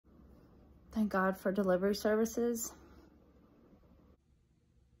Thank God for delivery services.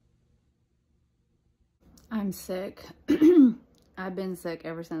 I'm sick. I've been sick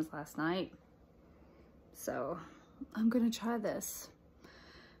ever since last night. So I'm gonna try this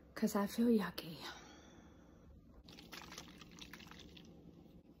because I feel yucky.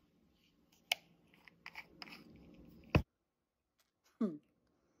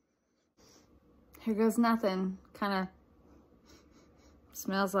 Here goes nothing. Kind of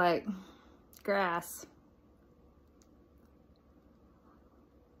smells like grass.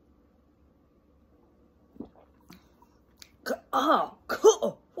 Oh,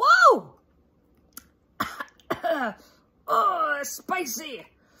 cool. Whoa! Oh, it's spicy.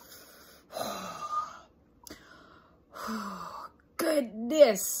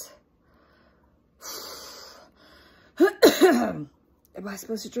 Goodness. Am I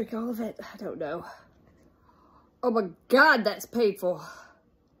supposed to drink all of it? I don't know. Oh my God, that's painful.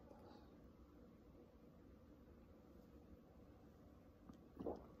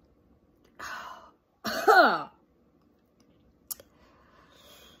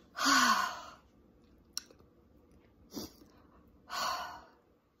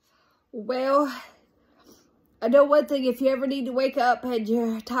 Well, I know one thing, if you ever need to wake up and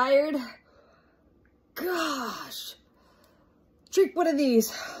you're tired, gosh, drink one of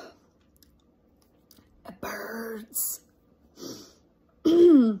these. It burns.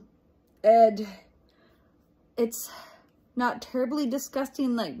 And it's not terribly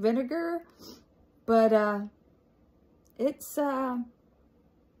disgusting like vinegar, but it's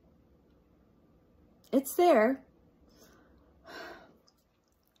there.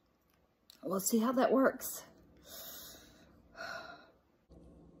 We'll see how that works.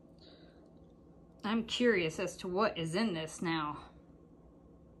 I'm curious as to what is in this now.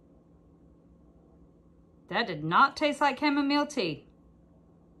 That did not taste like chamomile tea.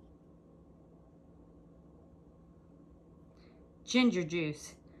 Ginger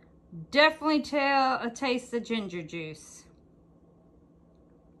juice. Definitely taste the ginger juice.